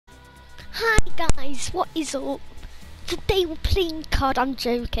guys, what is up? Today we're playing COD, I'm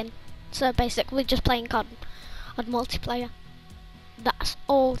joking. So basically just playing COD on multiplayer. That's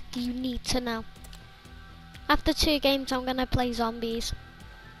all you need to know. After 2 games I'm gonna play zombies.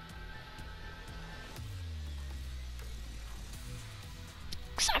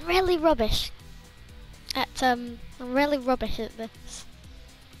 Cause I'm really rubbish at I'm really rubbish at this.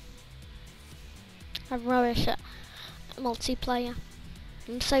 I'm rubbish at multiplayer.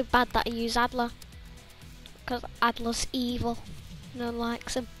 I'm so bad that I use Adler. Because Adler's evil. No one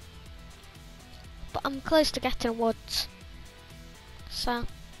likes him. But I'm close to getting Woods. So.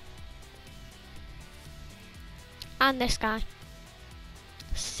 And this guy.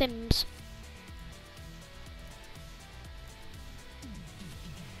 Sims.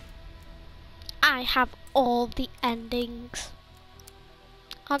 I have all the endings.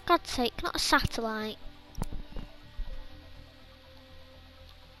 Oh God's sake, not a satellite.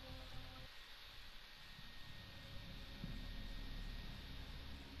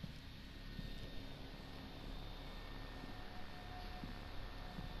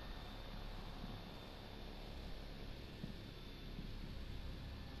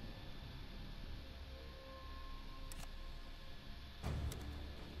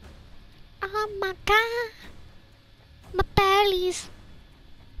 Oh my god, my bellies.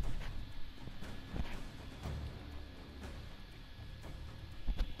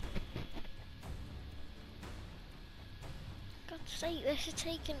 God's sake, this is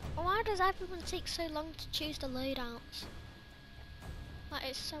taking. Why does everyone take so long to choose the loadouts? Like,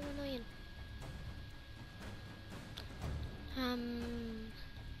 it's so annoying.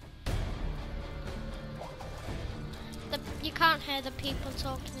 You can't hear the people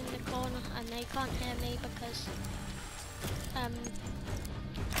talking in the corner, and they can't hear me because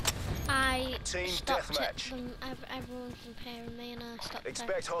I stopped it from everyone from hearing me, and I stopped.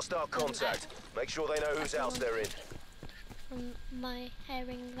 Expect hostile contact. Make sure they know whose house they're in. From my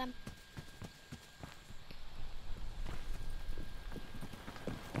hearing them.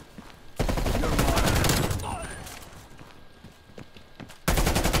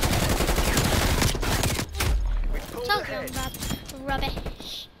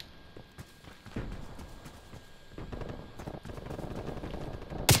 Rubbish.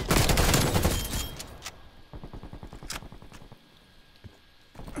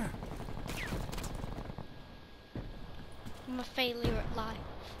 I'm a failure at life.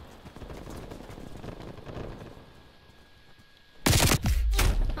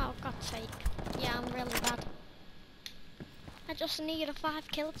 Oh God's sake. Yeah, I'm really bad. I just need a 5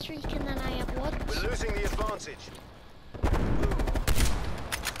 kill streak and then I have Woods. We're losing the advantage.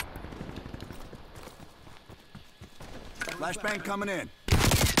 Flashbang coming in.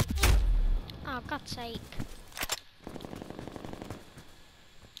 Oh God's sake.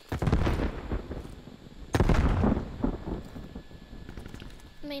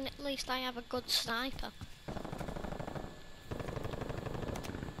 I mean, at least I have a good sniper.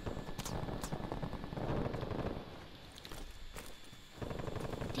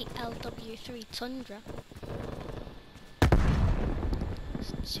 The LW3 Tundra.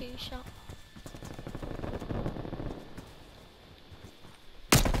 It's 2 shot.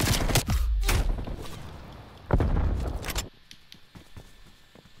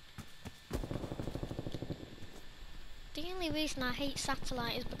 The only reason I hate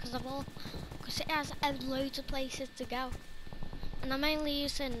satellite is because it has loads of places to go, and I'm only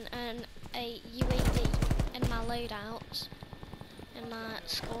using a UAV in my loadouts, in my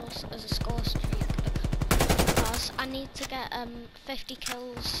scores as a score streak, because I need to get 50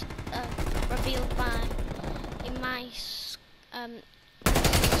 kills revealed by in my score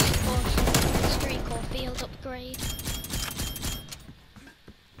streak or field upgrade.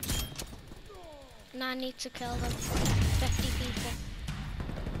 And I need to kill them, 50 people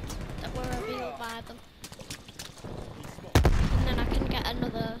that were revealed by them. And then I can get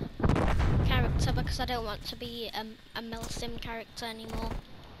another character because I don't want to be a Milsim character anymore.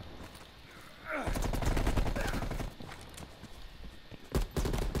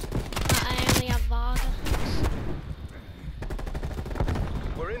 But I only have Vargas.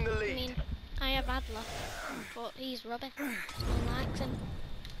 We're in the lead. I mean, I have Adler, but he's rubbish. No one likes him.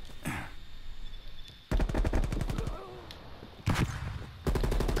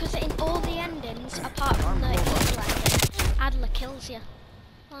 In all the endings, apart from the evil ending, Adler kills you.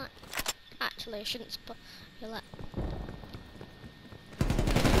 Like, actually, I shouldn't spoil it.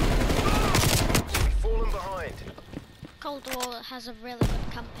 We've fallen behind. Cold War has a really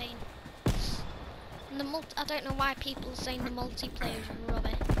good campaign. And the I don't know why people are saying the multiplayer is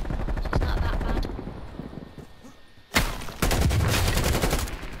rubbish. It's not that bad.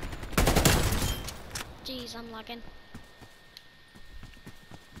 I'm lagging.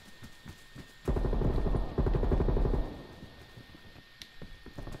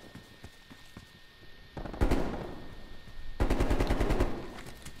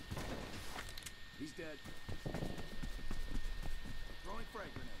 He's dead. Throwing frag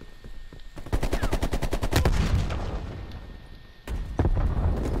grenade.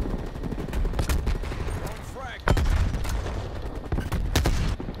 Throwing frag.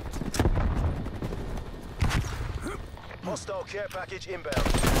 Hostile care package inbound.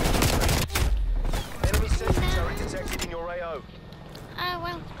 Enemy sentry turret detected in your AO. Oh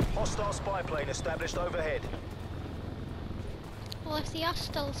well. Hostile spy plane established overhead. Well, if the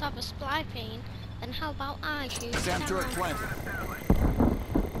hostiles have a spy plane, then how about I shoot Sam down? turret planted.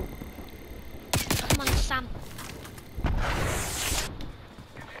 Come on, Sam.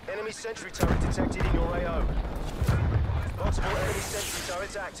 Enemy sentry turret detected in your AO. Multiple enemy sentry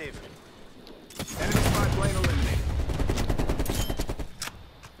turrets active. Enemy spy plane eliminated.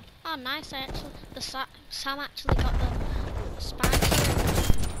 Oh, nice. Sam actually got the spy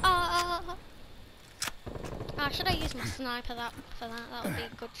turret. Oh. Oh, should I use my sniper for that? That would be a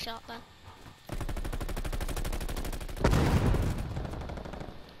good shot then.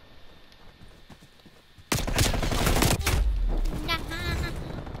 Nah.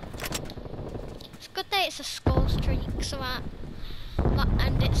 It's good that it's a score streak, so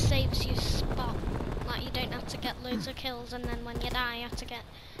and it saves you spot. Like, you don't have to get loads of kills, and then when you die, you have to get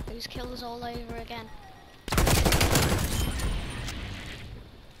those kills all over again.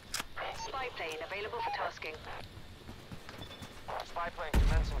 Spy plane available for tasking. Spy plane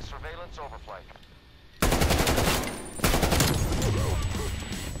commencing surveillance overflight.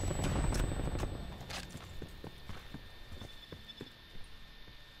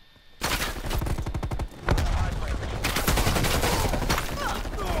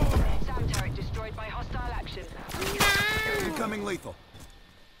 SAM turret destroyed by hostile action. Becoming lethal.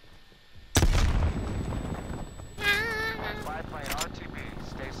 Spy plane RTB.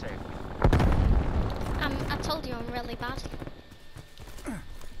 Stay safe. I told you I'm really bad.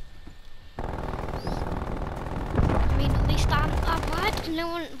 I mean, at least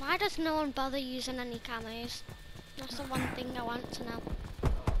why does no one bother using any camos? That's the one thing I want to know.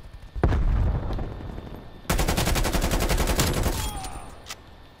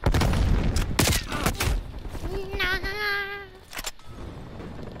 Nah.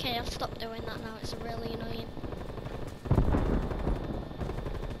 Okay, I'll stop doing that now, it's really annoying.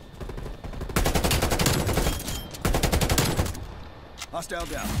 Hostile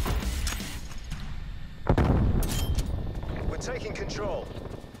down. We're taking control.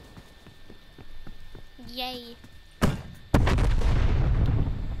 Yay.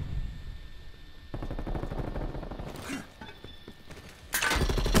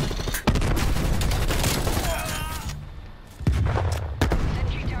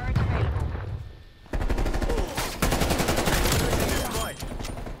 Sentry turret available. Right.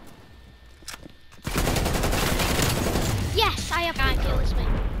 Yes, I have 9 kills, mate.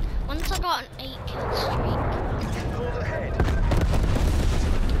 Once I got an 8 kill streak. Pulled ahead.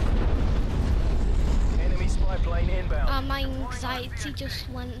 Enemy spy plane inbound. My anxiety just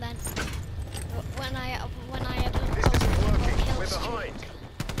went then. When I had a This isn't working. kill We're streak, behind.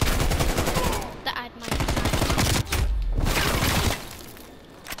 that I had my anxiety.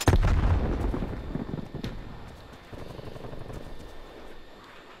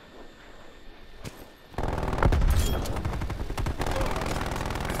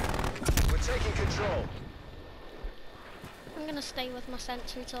 We're taking control. I'm gonna stay with my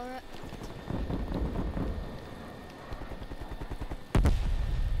sentry turret.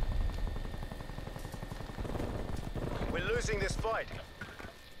 We're losing this fight.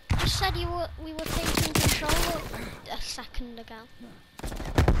 You said we were taking control a second ago.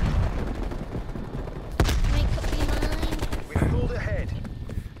 Make up your mind. We pulled ahead.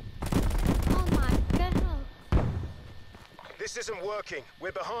 Oh my god. This isn't working.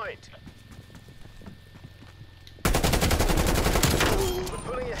 We're behind. We're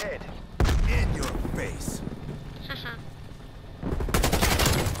pulling ahead. In your face. Haha.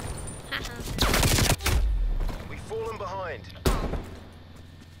 Haha. We've fallen behind.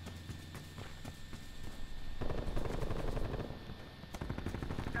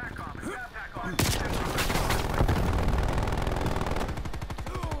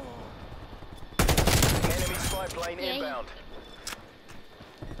 Oh. Enemy spy plane Yay. inbound.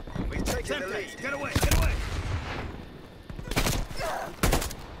 We've taken the lead. Get away, get away.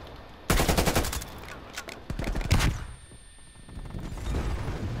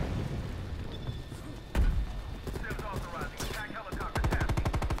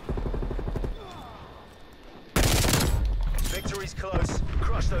 Victory's close.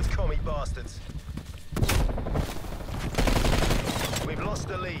 Crush those commie bastards. We've lost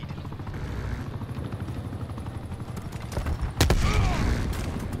the lead.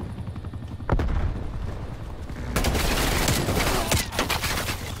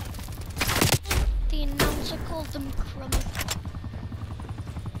 The announcer called them crummy.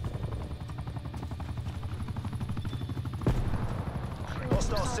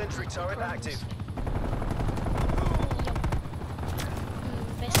 Hostile sentry turret active.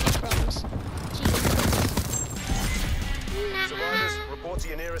 Biscuit crumbs. Jesus. Survivors, report to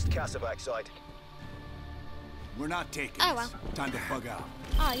your nearest Kasabak site. We're not taking Oh, this. well. Time to bug out.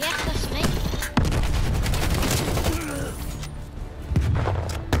 Oh yes, that's me.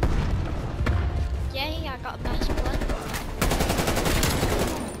 Yay, I got a best blood.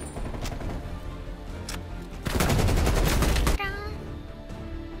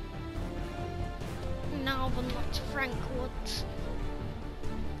 Now I've unlocked Frank Woods.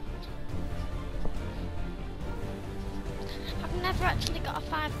 I've never actually got a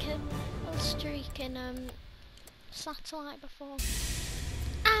 5-kill streak in Satellite before.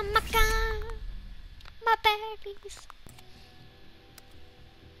 Oh my god, my berries.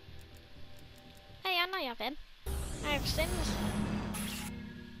 Hey, I know you have him. I have Sims.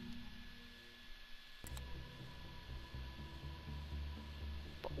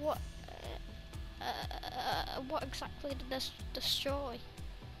 But what exactly did this destroy?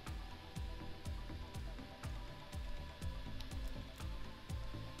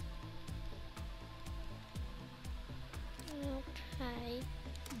 Okay.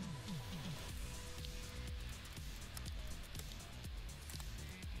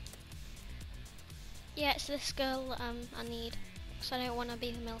 Yeah, it's this girl I need, because I don't want to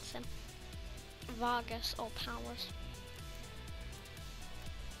be Milsim, Vargas or Powers.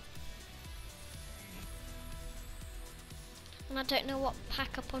 And I don't know what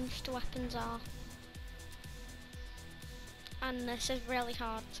pack-a-punched weapons are. And this is really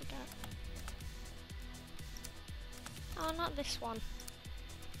hard to get. Oh, not this one.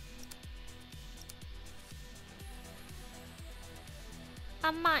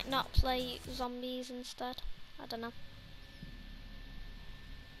 I might not play zombies instead. I don't know.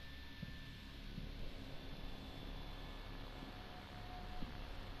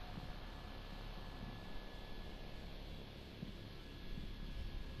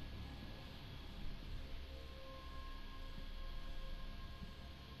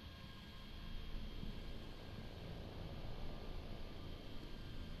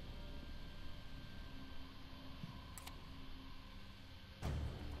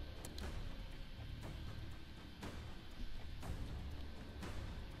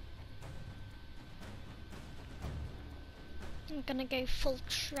 I'm gonna go full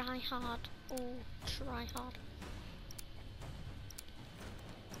try hard. Oh, try hard.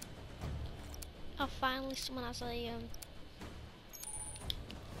 Oh, finally someone has a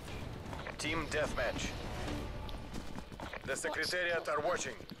Team deathmatch. The Secretariat are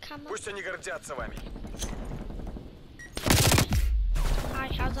watching. camera. Пусть они гордятся вами. I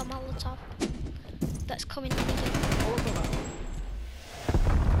have a Molotov that's coming to me.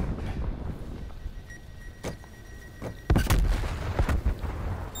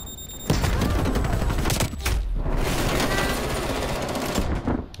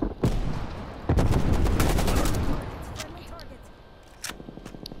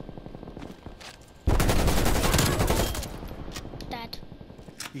 Dead.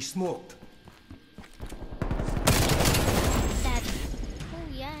 He's smoked. Dead. Oh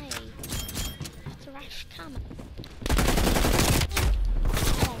yay. Thrash camera.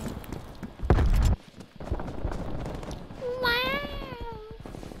 Oh. Wow.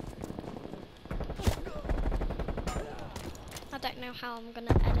 I don't know how I'm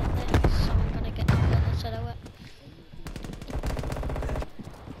gonna edit this, so I'm gonna get together to do it.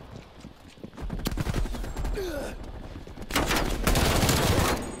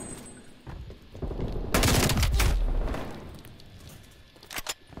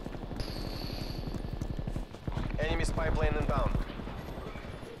 Enemy spy plane inbound.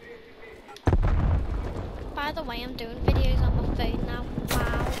 By the way, I'm doing videos on my phone now.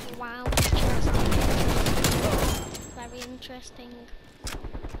 Wow, interesting. Very interesting.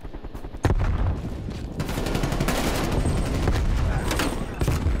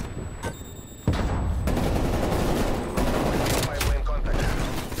 Spy plane contact.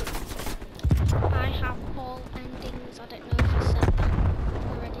 I have all endings. I don't know if I said that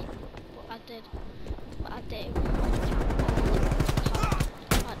already, but I did. But I do.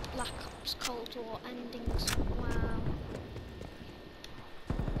 Like Black Ops Cold War endings. Wow.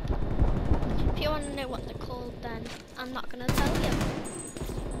 If you want to know what they're called, then I'm not gonna tell you.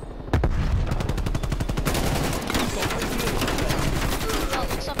 Well,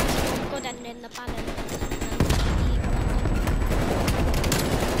 it's obviously the good ending, the bad ending, and then the evil ending.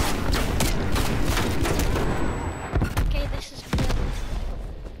 Okay, this is brilliant.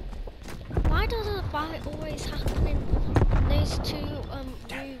 Why does a fight always happen in those two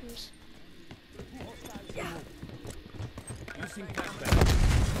rooms? Using flashbang.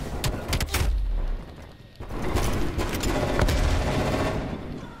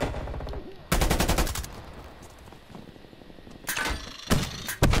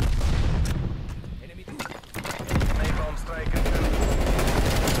 Napalm strike incoming.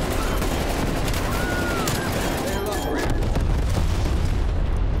 They're operating.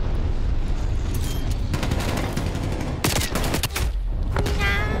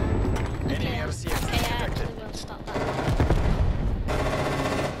 Enemy RCXD Okay, I detected. actually will stop that.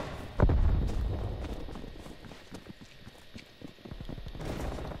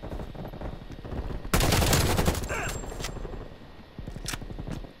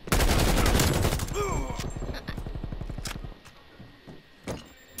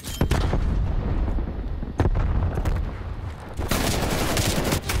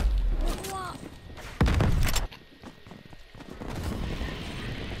 What?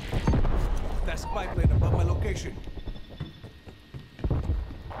 That spy plane above my location.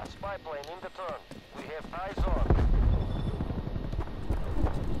 Spy plane in the turn. We have eyes on.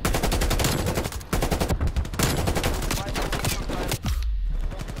 Spy plane in the turn.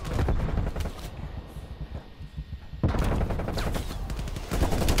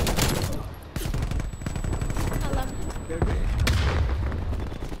 Hello. They're there.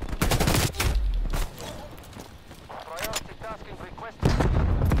 Priority tasking requested.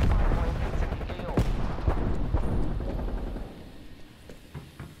 Spy plane exiting AO.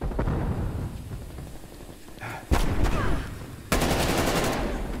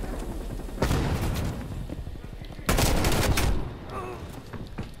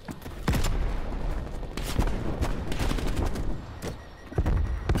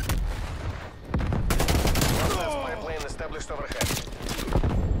 Spy plane established overhead.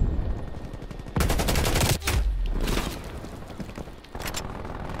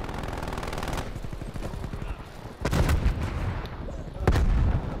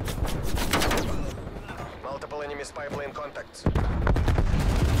 Multiple enemy spy plane contacts.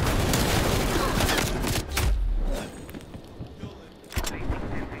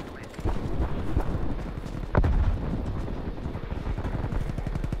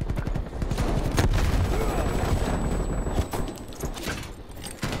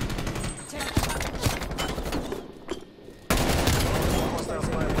 Hostile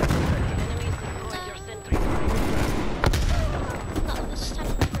spy plane detected. Enemies destroyed your sentry. That was the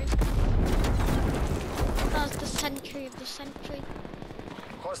sentry. That was the sentry of the sentry.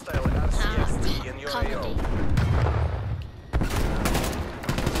 Hostile RCXD in your Comedy. AO.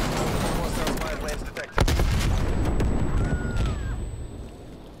 Hostile spy planes detected.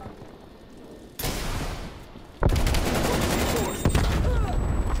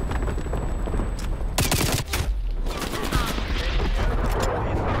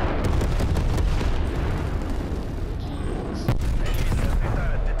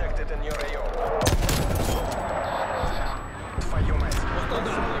 Turret detected in your AO. Твою мать.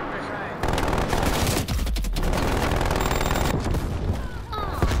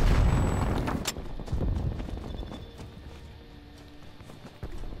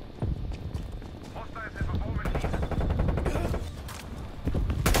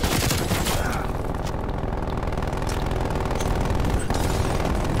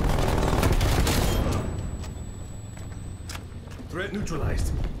 Threat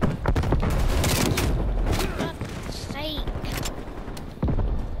neutralized. God's sake.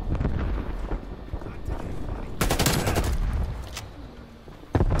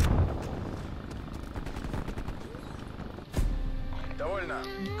 Довольно.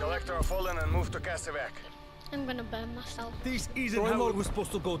 Collector fallen and moved to Casevac. I'm gonna burn myself. This isn't how it was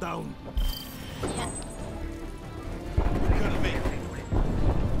supposed to go down. Yeah. Got me.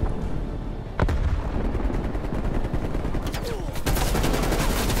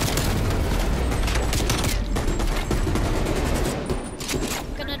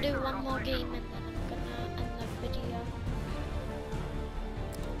 I'm gonna do one more game and then I'm gonna end the video.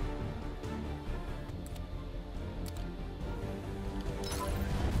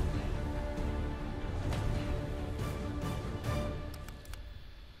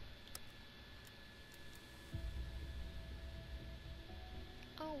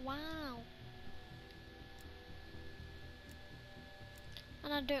 Oh wow.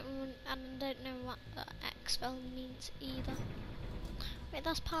 And I I don't know what the exfil means either. Wait,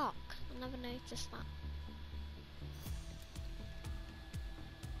 that's park. I never noticed that.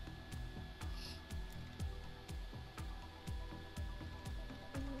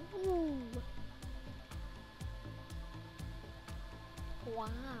 Ooh.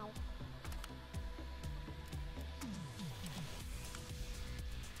 Wow.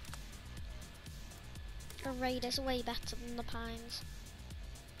 The raid is way better than the Pines.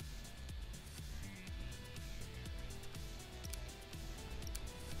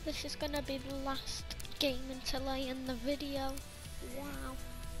 This is gonna be the last game until I end the video. Wow.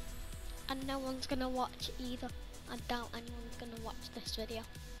 And no one's gonna watch either. I doubt anyone's gonna watch this video.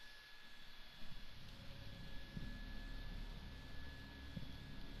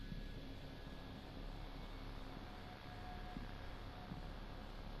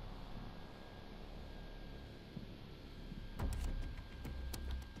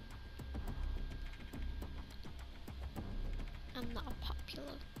 I'm not a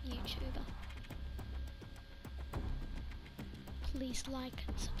popular YouTuber. Please like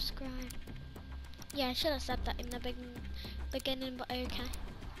and subscribe. Yeah, I should have said that in the beginning, but okay.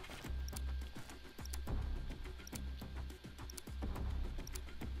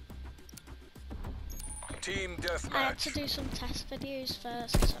 Team deathmatch. I had to do some test videos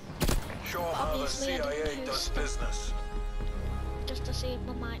first, so Show 'em how the obviously I CIA didn't does post business. just to see if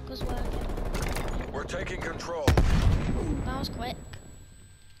my mic was working. We're taking control. That was quick.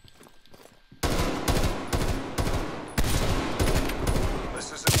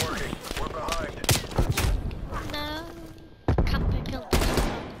 This isn't working. We're behind. No, camper killed me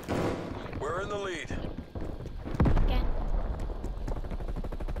We're in the lead. again.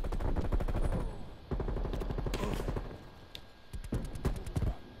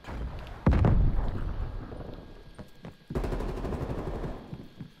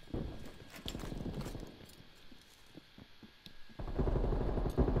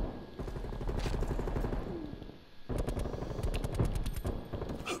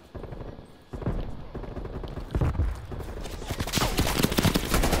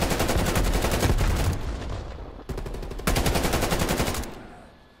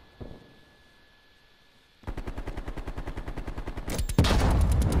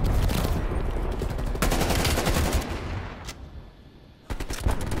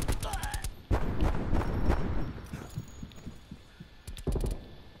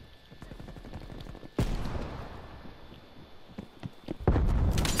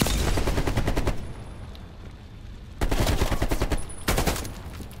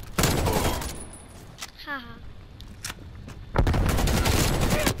 Haha.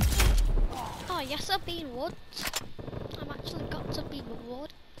 Oh yes, I've been woods. I've actually got to be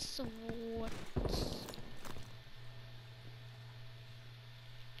woods.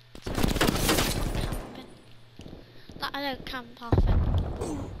 Camping. Like, I don't camp often.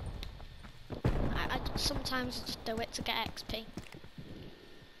 I sometimes just do it to get XP.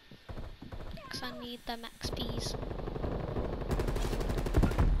 Because I need them XPs.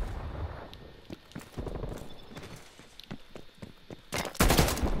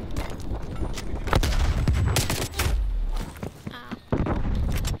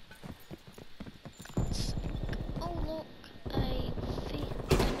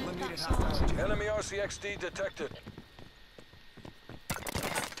 Enemy RCXD detected.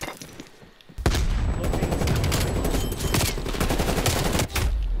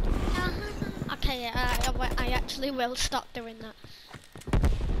 Okay, I actually will stop doing that.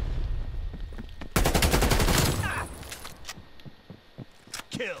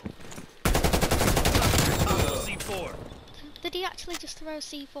 Kill. C4. Did he actually just throw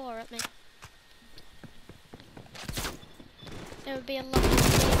C4 at me? It would be a lot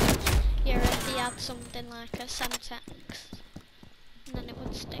easier if he had something like a Semtex, and then it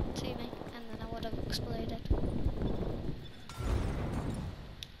would stick to me, and then I would have exploded.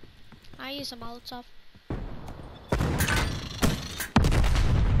 I use a Molotov.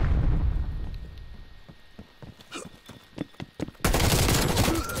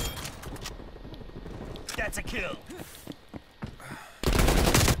 That's a kill.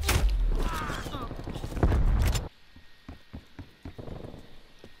 Oh.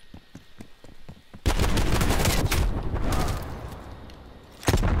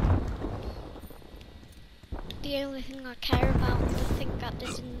 The only thing I care about, the thing I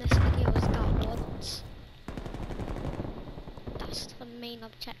did in this video, is got woods. That's the main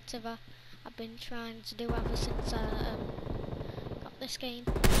objective I've been trying to do ever since I got this game.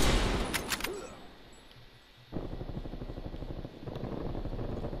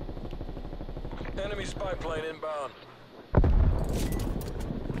 Enemy spy plane inbound.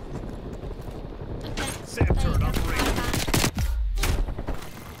 SAM There you turret go. operating.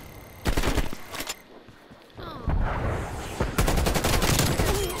 Oh,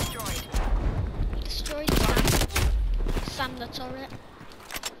 Destroyed. he destroyed Sam. Sam the turret.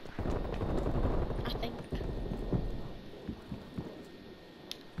 I think.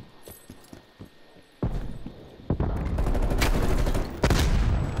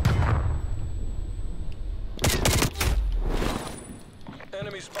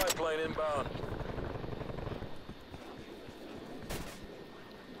 Enemy spy plane inbound.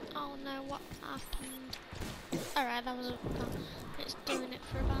 Oh no, what happened? Alright, that was a... Oh, it's doing it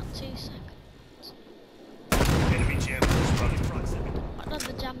for about 2 seconds. Enemy jammers running front side. What did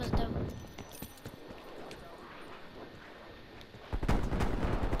the jammers do?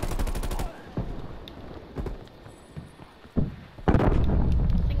 I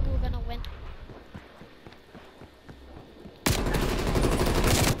think we're gonna win.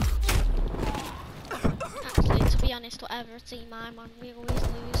 Actually, to be honest, whatever team I'm on, we always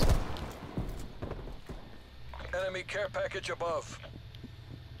lose. Enemy care package above.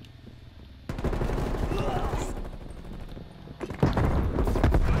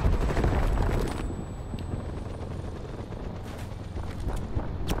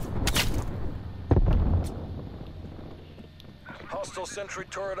 Hostile sentry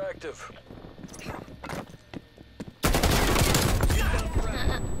turret active.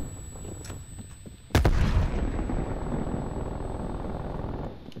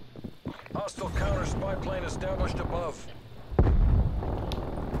 Hostile counter spy plane established above.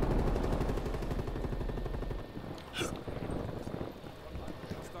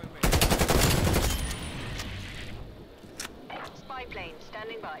 Spy plane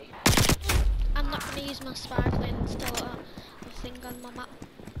standing by. I'm not going to use my spy plane and still the thing on my map.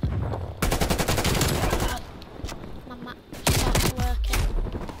 My map stopped working.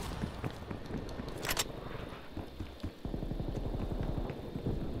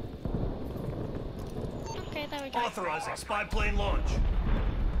 Okay, there we go. Authorizing spy plane launch.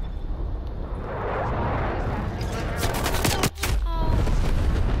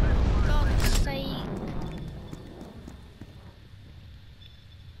 Oh, for God's sake.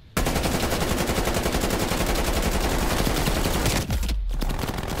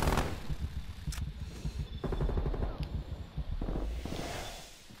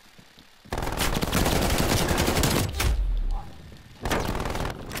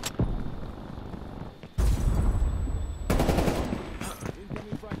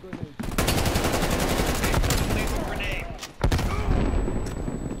 Lethal grenade.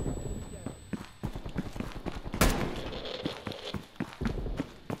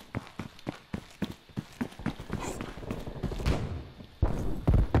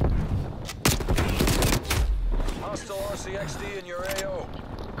 Hostile RCXD in your AO.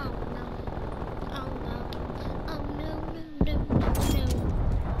 Oh no. Oh no. Oh no, no, no, no, no.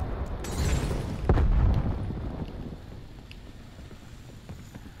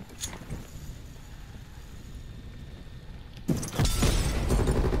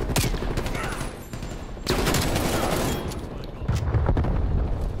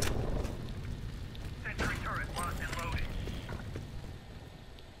 Sentry turret locked and loaded.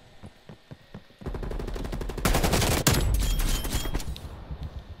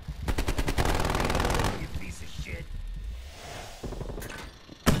 You piece of shit.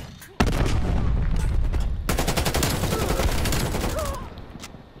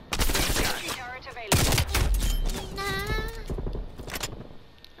 Turret available. Nah.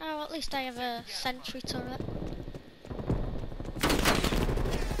 Oh, at least I have a sentry turret.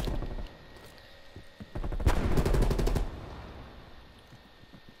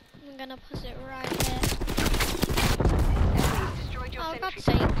 I'm gonna put it right here. Enemies destroyed your Oh, sentry. God's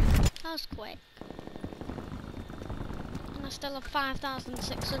sake. That was quick. And I still have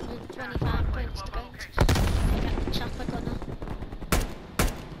 5,625 points to go to get the chopper gunner.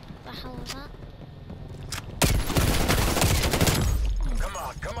 The hell was that?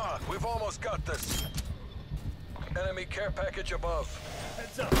 Come on, we've almost got this. Enemy care package above.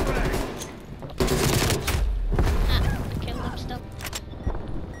 Heads up, frag. Ah, I killed him still.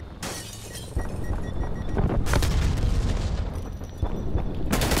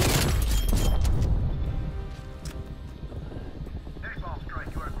 Napalm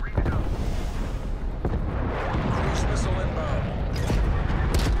strike, you are free to go. Cruise missile inbound.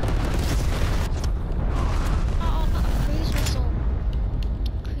 Oh, not a cruise missile.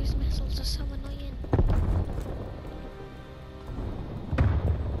 Cruise missiles are so annoying.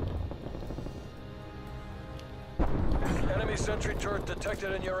 Enemy sentry turret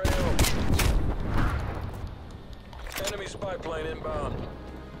detected in your AO. Enemy spy plane inbound.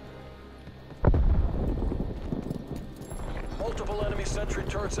 Multiple enemy sentry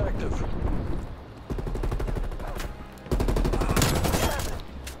turrets active.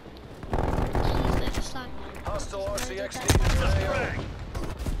 Jeez, it's like... Hostile RCX needed in AO. Frag!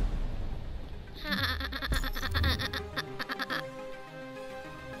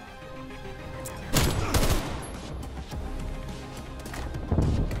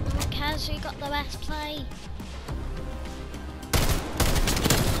 No one cares who got the best play.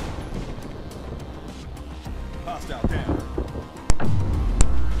 Hostile down.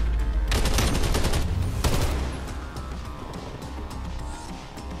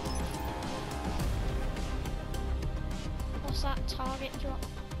 What's that target drop?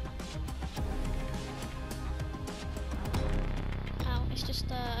 Oh, it's just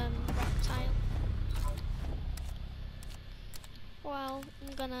a reptile. Well,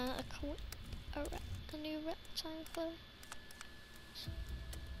 I'm gonna equip a new reptile first.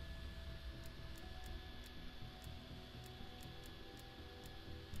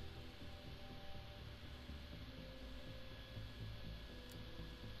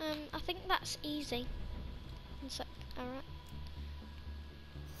 I think that's easy. One sec, alright.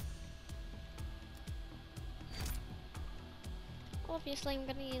 Obviously I'm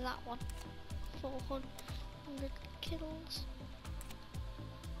gonna use that one. 400 kills.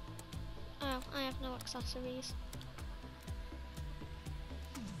 Oh, I have no accessories.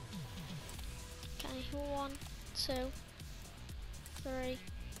 Okay, 1, 2, 3,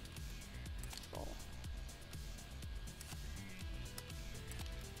 4.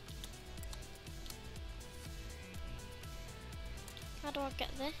 How do I get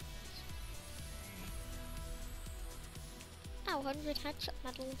this? Oh, 100 headshot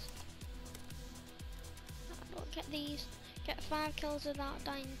medals. How do I get these? Get 5 kills without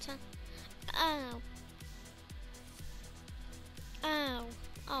dying 10. Ow. Ow.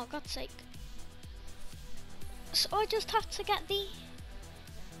 Oh, God's sake. So I just have to get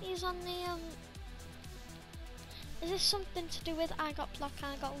these on the, Is this something to do with I Got Black,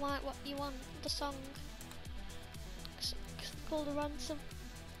 I Got White, What You Want, the song? It's called a ransom.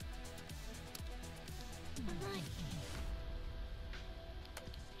 Alright.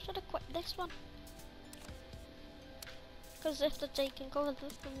 Should equip this one. Because if they're taking cover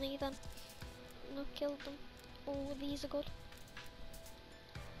from me, then I'll kill them. Oh, these are good.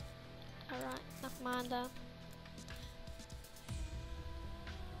 Alright, never mind though.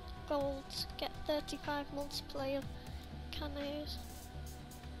 Golds, get 35 multiplayer canoes.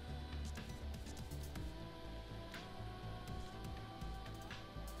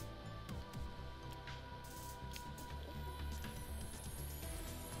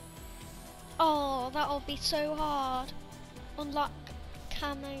 Oh, that'll be so hard. Unlock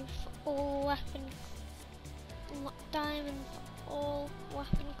camo for all weapon. Unlock diamond for all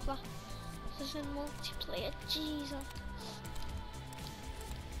weapon classes in multiplayer. Jesus.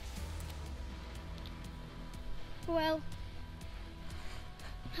 Well,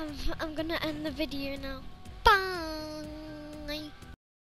 I'm gonna end the video now. Bye!